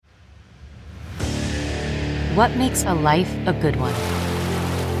What makes a life a good one?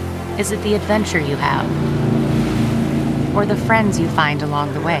 Is it the adventure you have? Or the friends you find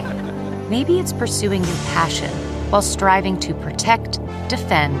along the way? Maybe it's pursuing your passion while striving to protect,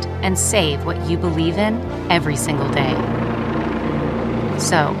 defend, and save what you believe in every single day.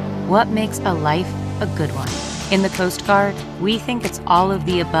 So, what makes a life a good one? In the Coast Guard, we think it's all of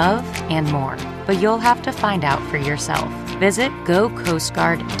the above and more, but you'll have to find out for yourself. Visit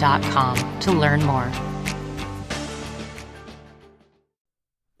gocoastguard.com to learn more.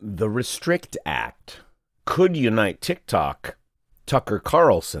 The Restrict Act could unite TikTok, Tucker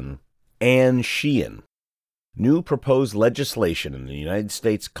Carlson, and Shein. New proposed legislation in the United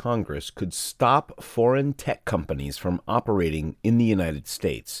States Congress could stop foreign tech companies from operating in the United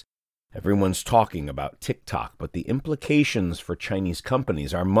States. Everyone's talking about TikTok, but the implications for Chinese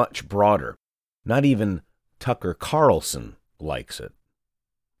companies are much broader. Not even Tucker Carlson likes it.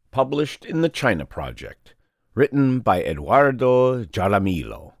 Published in the China Project, written by Eduardo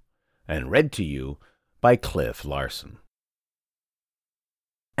Jaramillo, and read to you by Cliff Larson.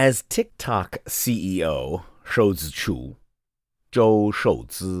 As TikTok CEO Zhou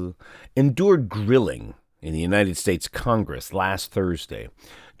Shouzi, endured grilling in the United States Congress last Thursday,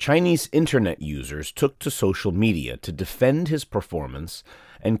 Chinese internet users took to social media to defend his performance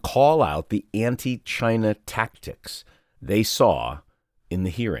and call out the anti-China tactics they saw in the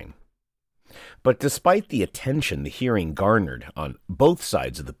hearing. But despite the attention the hearing garnered on both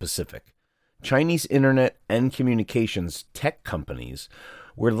sides of the Pacific, Chinese internet and communications tech companies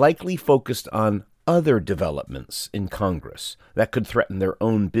were likely focused on other developments in Congress that could threaten their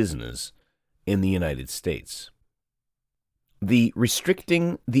own business in the United States. The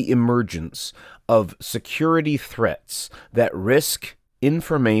restricting the emergence of security threats that risk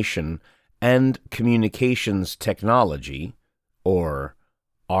information and communications technology, or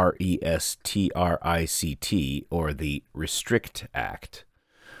RESTRICT, or the Restrict Act,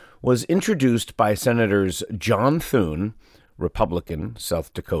 was introduced by Senators John Thune, Republican,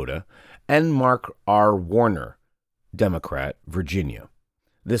 South Dakota, and Mark R. Warner, Democrat, Virginia,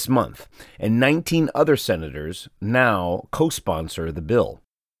 this month, and 19 other senators now co-sponsor the bill.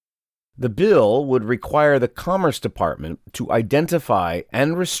 The bill would require the Commerce Department to identify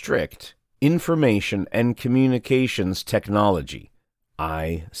and restrict information and communications technology,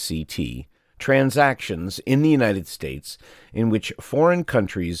 ICT, transactions in the United States in which foreign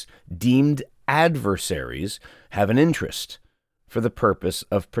countries deemed adversaries have an interest for the purpose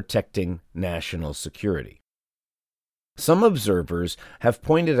of protecting national security. Some observers have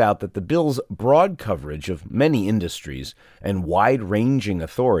pointed out that the bill's broad coverage of many industries and wide-ranging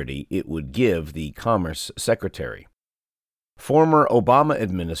authority it would give the Commerce Secretary. Former Obama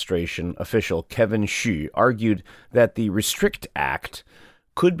administration official Kevin Xu argued that the Restrict Act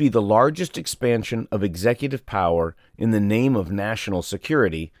could be the largest expansion of executive power in the name of national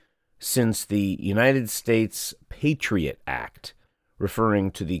security since the United States Patriot Act, referring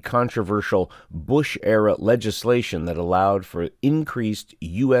to the controversial Bush-era legislation that allowed for increased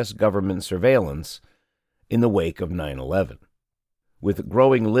U.S. government surveillance in the wake of 9/11. With a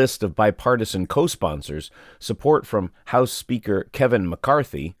growing list of bipartisan co-sponsors, support from House Speaker Kevin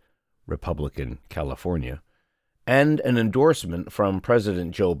McCarthy, Republican, California, and an endorsement from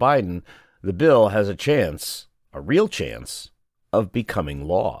President Joe Biden, the bill has a chance, a real chance, of becoming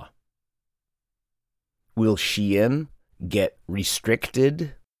law. Will Shein get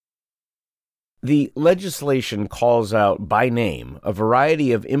restricted? The legislation calls out by name a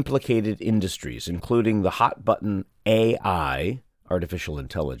variety of implicated industries, including the hot-button AI, artificial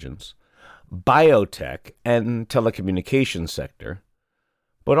intelligence, biotech, and telecommunications sector,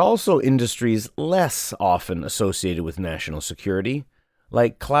 but also industries less often associated with national security,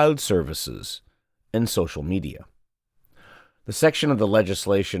 like cloud services and social media. The section of the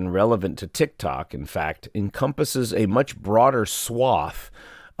legislation relevant to TikTok, in fact, encompasses a much broader swath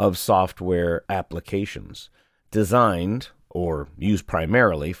of software applications designed or used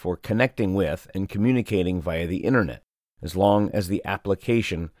primarily for connecting with and communicating via the internet, as long as the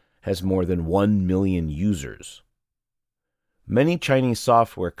application has more than 1 million users. Many Chinese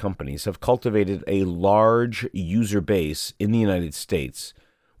software companies have cultivated a large user base in the United States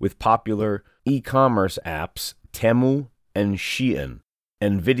with popular e-commerce apps Temu and Shein,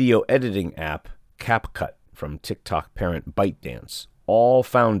 and video editing app CapCut from TikTok parent ByteDance, all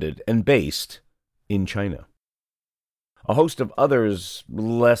founded and based in China. A host of others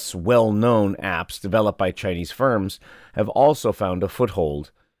less well-known apps developed by Chinese firms have also found a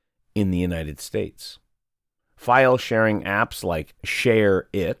foothold in the United States. File-sharing apps like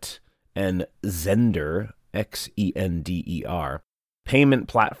ShareIt and Xender, Xender, payment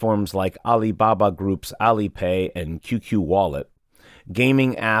platforms like Alibaba Group's Alipay and QQ Wallet,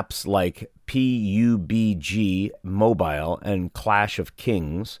 gaming apps like PUBG Mobile and Clash of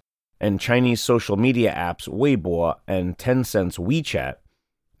Kings, and Chinese social media apps Weibo and Tencent's WeChat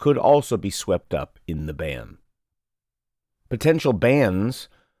could also be swept up in the ban. Potential bans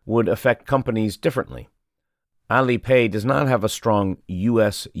would affect companies differently. Alipay does not have a strong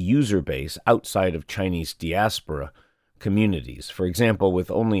U.S. user base outside of Chinese diaspora communities. For example,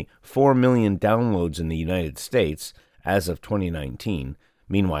 with only 4 million downloads in the United States as of 2019,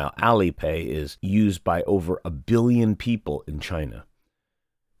 meanwhile, Alipay is used by over 1 billion people in China.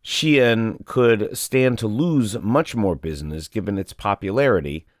 Shein could stand to lose much more business given its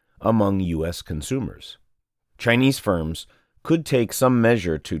popularity among U.S. consumers. Chinese firms could take some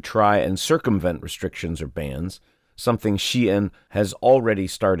measure to try and circumvent restrictions or bans, something Shein has already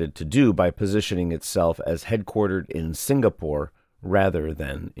started to do by positioning itself as headquartered in Singapore rather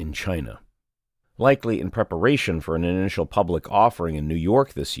than in China. Likely in preparation for an initial public offering in New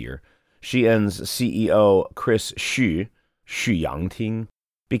York this year, Shein's CEO Chris Xu Yangting,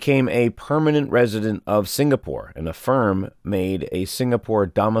 became a permanent resident of Singapore, and a firm made a Singapore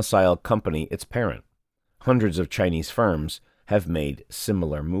domiciled company its parent. Hundreds of Chinese firms have made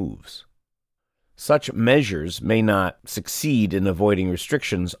similar moves. Such measures may not succeed in avoiding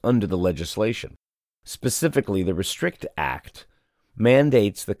restrictions under the legislation. Specifically, the Restrict Act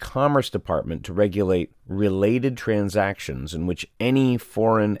mandates the Commerce Department to regulate related transactions in which any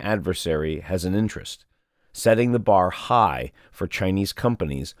foreign adversary has an interest, setting the bar high for Chinese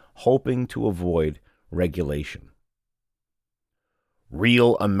companies hoping to avoid regulation.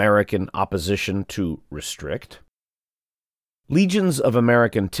 Real American opposition to Restrict? Legions of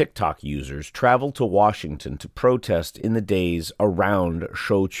American TikTok users traveled to Washington to protest in the days around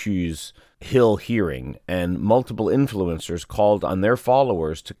Shou Chu's Hill hearing, and multiple influencers called on their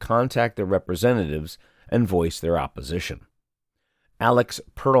followers to contact their representatives and voice their opposition. Alex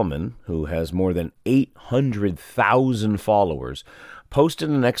Perlman, who has more than 800,000 followers, posted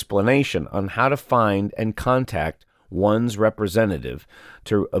an explanation on how to find and contact one's representative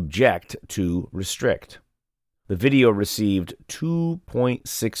to object to Restrict. The video received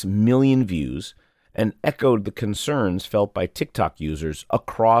 2.6 million views and echoed the concerns felt by TikTok users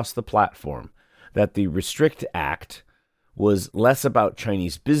across the platform that the Restrict Act was less about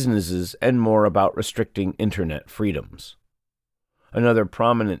Chinese businesses and more about restricting internet freedoms. Another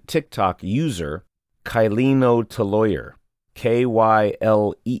prominent TikTok user, Kyleno Taloyer,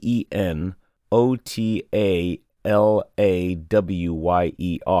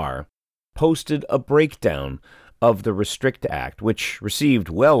 KYLENOTALAWYER, posted a breakdown of the Restrict Act, which received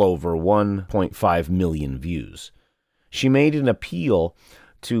well over 1.5 million views. She made an appeal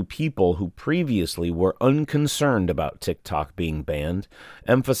to people who previously were unconcerned about TikTok being banned,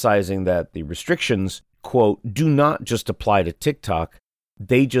 emphasizing that the restrictions, quote, do not just apply to TikTok,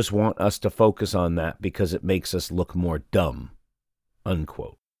 they just want us to focus on that because it makes us look more dumb,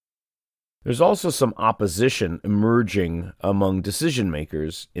 unquote. There's also some opposition emerging among decision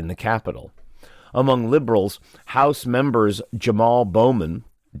makers in the Capitol. Among liberals, House members Jamal Bowman,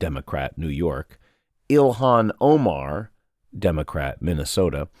 Democrat, New York, Ilhan Omar, Democrat,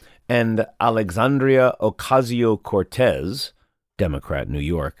 Minnesota, and Alexandria Ocasio-Cortez, Democrat, New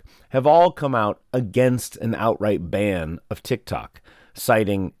York, have all come out against an outright ban of TikTok,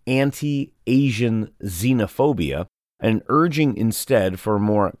 citing anti-Asian xenophobia and urging instead for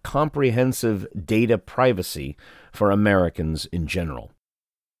more comprehensive data privacy for Americans in general.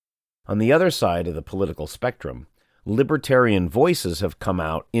 On the other side of the political spectrum, libertarian voices have come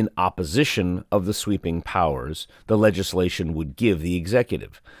out in opposition of the sweeping powers the legislation would give the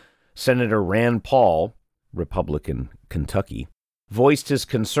executive. Senator Rand Paul, Republican, Kentucky, voiced his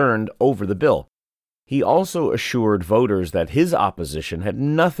concern over the bill. He also assured voters that his opposition had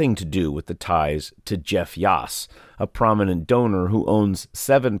nothing to do with the ties to Jeff Yass, a prominent donor who owns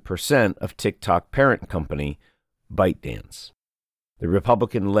 7% of TikTok parent company ByteDance. The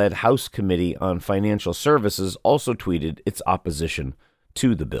Republican-led House Committee on Financial Services also tweeted its opposition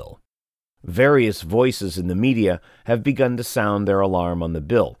to the bill. Various voices in the media have begun to sound their alarm on the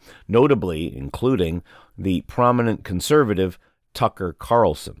bill, notably including the prominent conservative Tucker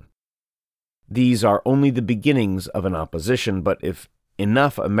Carlson. These are only the beginnings of an opposition, but if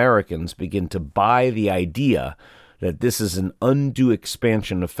enough Americans begin to buy the idea that this is an undue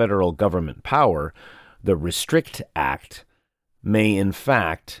expansion of federal government power, the Restrict Act may in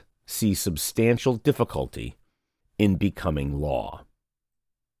fact see substantial difficulty in becoming law.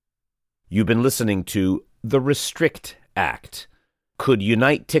 You've been listening to The Restrict Act could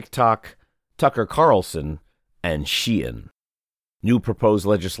unite TikTok, Tucker Carlson, and Shein. New proposed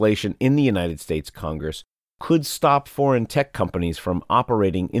legislation in the United States Congress could stop foreign tech companies from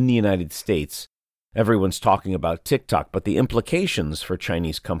operating in the United States. Everyone's talking about TikTok, but the implications for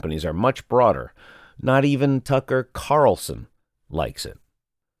Chinese companies are much broader. Not even Tucker Carlson likes it.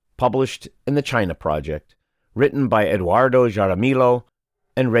 Published in the China Project, written by Eduardo Jaramillo,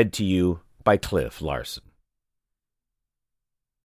 and read to you by Cliff Larson.